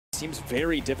seems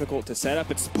very difficult to set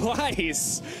up. It's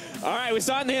SPLYCE. All right, we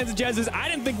saw it in the hands of Jezus. I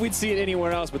didn't think we'd see it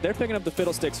anywhere else, but they're picking up the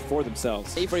Fiddlesticks for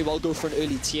themselves. They very well go for an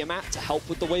early Tiamat to help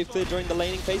with the wave clear during the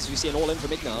laning phase. We see an all-in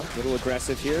from IGNAR. A little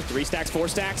aggressive here. 3 stacks, 4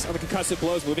 stacks on the concussive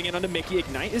blows. Moving in onto Mickey.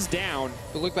 Ignite is down.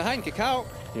 But look behind, KAKAO.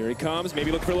 Here he comes.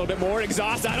 Maybe look for a little bit more.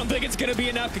 Exhaust. I don't think it's going to be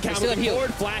enough. KAKAO moving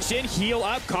forward. Flash in. Heal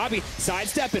up. KOBBE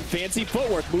sidestepping. Fancy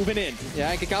footwork. Moving in.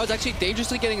 Yeah, and KAKAO is actually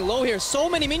dangerously getting low here. So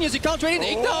many minions. He concentrated.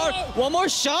 IGNAR. One more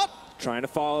shot. Trying to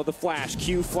follow the flash.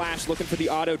 Q flash looking for the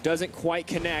auto. Doesn't quite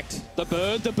connect. The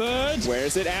bird. The bird.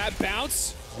 Where's it at?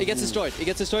 Bounce. It gets destroyed. It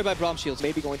gets destroyed by Braum shields.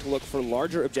 Maybe going to look for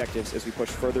larger objectives as we push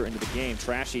further into the game.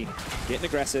 Trashy getting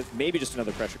aggressive. Maybe just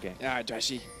another pressure game. All right,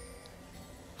 Trashy.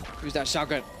 Use that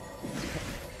shotgun.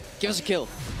 Give us a kill.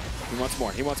 He wants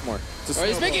more. He wants more. Or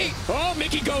it's Mickey. Oh,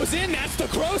 Mickey goes in. That's the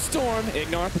Crow Storm.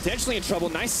 IGNAR potentially in trouble.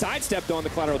 Nice sidestep though on the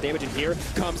collateral damage. And here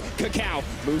comes KAKAO.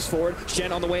 Moves forward.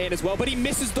 Shen on the way in as well. But he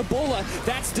misses the Bola.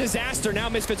 That's disaster. Now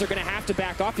Misfits are going to have to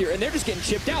back off here. And they're just getting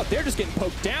chipped out. They're just getting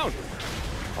poked down.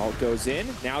 Ult goes in.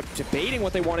 Now debating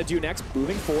what they want to do next.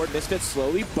 Moving forward. Misfits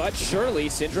slowly but surely.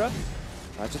 Syndra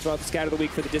tries to throw out the scat of the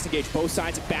week for the disengage. Both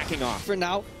sides backing off. For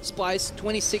now, SPLYCE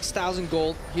 26,000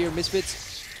 gold here.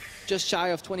 Misfits just shy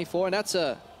of 24, and that's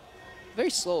a very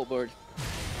slow bird.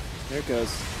 There it goes.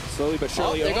 Slowly but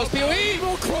surely. Oh, there goes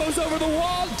POE! Crows over the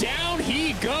wall. Down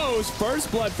he goes. First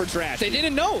blood for Trash. They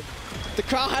didn't know. The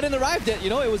crowd hadn't arrived yet. You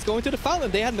know, it was going to the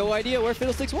fountain. They had no idea where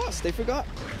Fiddlesticks was. They forgot.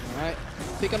 All right.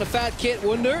 Pick on the fat kid.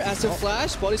 WUNDER has a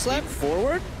flash. Body slam.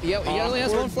 Forward. Yeah, he only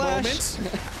has one flash.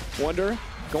 WUNDER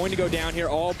going to go down here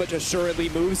all but assuredly.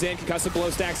 Moves in. Concussive blow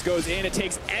stacks goes in. It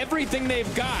takes everything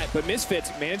they've got, but Misfits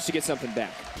managed to get something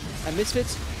back. And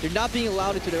Misfits, they're not being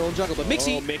allowed into their own jungle, but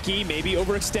Mixi. Oh, Mickey maybe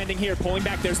overextending here, pulling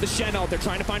back. There's the Shen ult. They're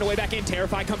trying to find a way back in.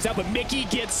 Terrify comes out, but Mickey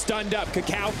gets stunned up.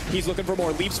 KAKAO, he's looking for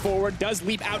more. Leaps forward, does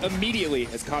leap out immediately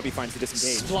as KOBBE finds the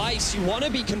disengage. SPLYCE, you want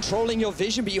to be controlling your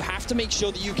vision, but you have to make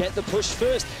sure that you get the push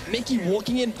first. Mickey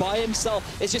walking in by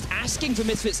himself is just asking for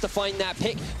Misfits to find that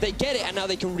pick. They get it, and now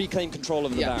they can reclaim control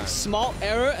of the Baron. Small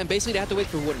error, and basically they have to wait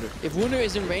for WUNDER. If WUNDER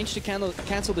is in range to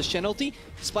cancel the Shen ulti,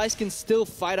 SPLYCE can still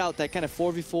fight out that kind of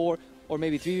 4v4 or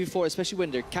maybe 3v4, especially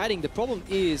when they're kiting. The problem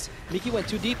is Mickey went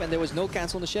too deep and there was no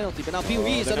cancel on the Shen ulti, but now POE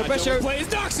is under pressure. Plays,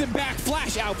 knocks him back,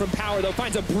 flash out from power though,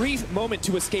 finds a brief moment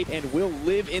to escape and will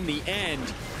live in the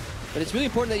end. But it's really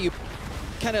important that you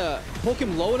kind of poke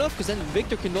him low enough, because then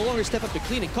Viktor can no longer step up to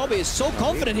clean, and KOBBE is so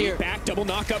confident here. Back, double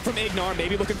knock up from IGNAR,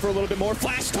 maybe looking for a little bit more.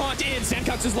 Flash taunt in,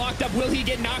 SENCUX is locked up. Will he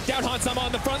get knocked out? Hussain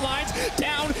on the front lines.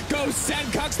 Down goes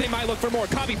SENCUX. They might look for more.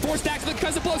 KOBBE, 4 stacks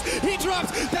because of blows. He drops.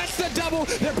 That's the double.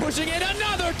 They're pushing in.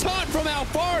 Another taunt from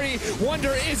ALPHARI.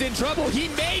 WUNDER is in trouble. He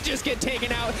may just get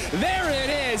taken out. There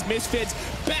it is. Misfits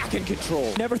back in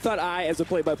control. Never thought I, as a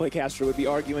play-by-play caster, would be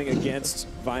arguing against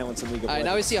violence in League of Legends.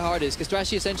 Now we see how hard it is, because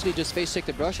TRASHY essentially just face-checked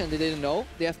the brush and they didn't know.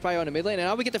 They have prior on the mid lane, and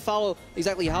now we get to follow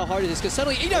exactly how hard it is, because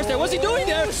suddenly IGNAR's there. What's he doing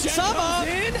there? Sama!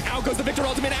 In. Out goes the Viktor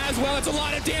ultimate as well. It's a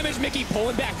lot of damage. Mickey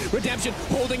pulling back. Redemption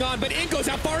holding on, but in goes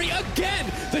ALPHARI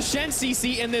again. The Shen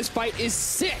CC in this fight is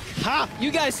sick. Ha!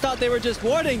 You guys thought they were just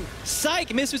warding.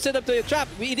 Psych! Misfits set up the trap.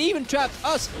 It even trapped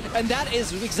us, and that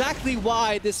is exactly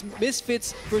why this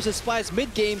Misfits versus SPLYCE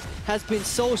mid-game has been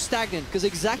so stagnant, because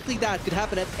exactly that could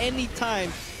happen at any time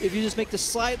if you just make the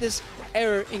slightest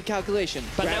error in calculation.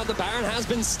 But now the Baron has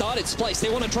been started. SPLYCE, they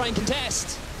want to try and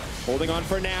contest. Holding on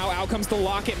for now. Out comes the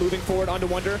Locket, moving forward onto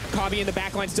WUNDER. KOBBE in the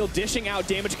backline still dishing out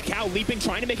damage. KAKAO leaping,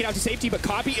 trying to make it out to safety, but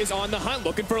KOBBE is on the hunt,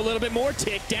 looking for a little bit more.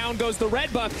 Tick down goes the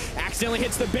red buff. Accidentally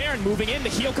hits the Baron, moving in. The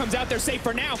heal comes out, they're safe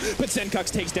for now, but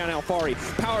SENCUX takes down ALPHARI.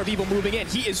 Power of Evil moving in.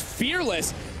 He is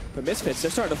fearless. But Misfits,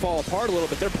 they're starting to fall apart a little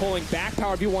bit. They're pulling back.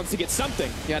 Power of Evil wants to get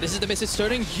something. Yeah, this is the Misfits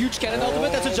starting. Huge Kennen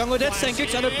ultimate. That's a jungle death.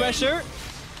 SENCUX under pressure.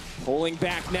 Pulling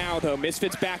back now, though.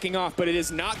 Misfits backing off, but it is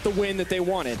not the win that they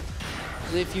wanted.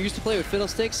 If you used to play with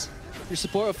Fiddlesticks, your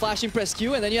support of flashing press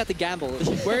Q, and then you have to gamble.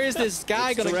 Where is this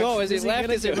guy going to go? Is it left?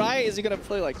 Is it right? Is he going to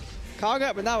play like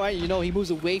KAKAO? But now, right, you know, he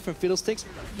moves away from Fiddlesticks.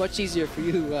 Much easier for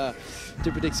you to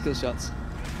predict skill shots.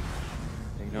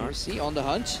 See, on the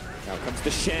hunt. Now comes the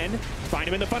Shen. Find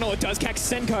him in the funnel. It does catch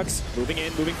SENCUX. Moving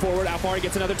in, moving forward. ALPHARI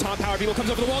gets another taunt. Power of Evil comes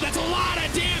over the wall. That's a lot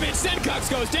of damage.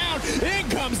 SENCUX goes down. In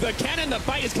comes the Kennen. The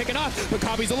fight is kicking off, but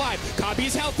KOBBE's alive. KOBBE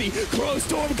is healthy. Crow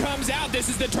Storm comes out. This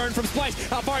is the turn from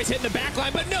SPLYCE. ALPHARI's hitting the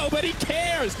backline, but nobody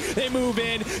cares. They move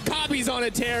in. KOBBE's on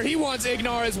a tear. He wants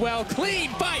IGNAR as well. Clean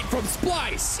fight from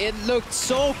SPLYCE. It looked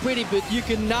so pretty, but you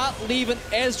cannot leave an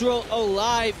Ezreal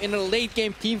alive in a late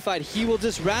game team fight. He will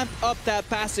just ramp up that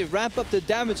path. massive. Ramp up the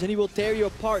damage and he will tear you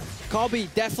apart.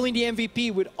 KOBBE, definitely the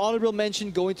MVP with honorable mention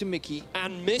going to Mickey.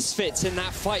 And MISFITS in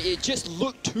that fight, it just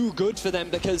looked too good for them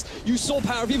because you saw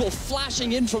POWEROFEVIL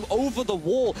flashing in from over the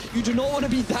wall. You do not want to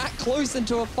be that close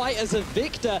into a fight as a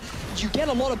Viktor. You get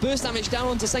a lot of burst damage down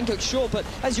onto SENCUX, sure, but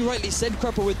as you rightly said,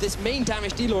 Crupper, with this main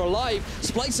damage dealer alive,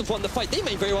 SPLYCE have won the fight. They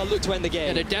may very well look to end the game.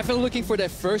 Yeah, they're definitely looking for their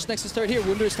first Nexus turret here.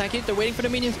 WUNDER is tanking it. They're waiting for the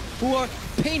minions who are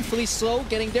painfully slow,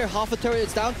 getting their half a turret.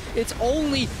 It's down. It's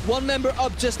only one member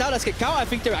up just now. That's KAKAO. I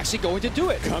think they're actually going to do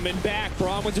it. Coming back.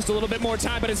 Braum with just a little bit more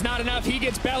time, but it's not enough. He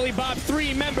gets belly bopped.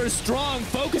 3 members strong,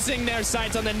 focusing their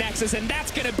sights on the Nexus, and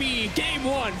that's going to be game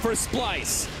 1 for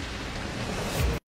SPLYCE.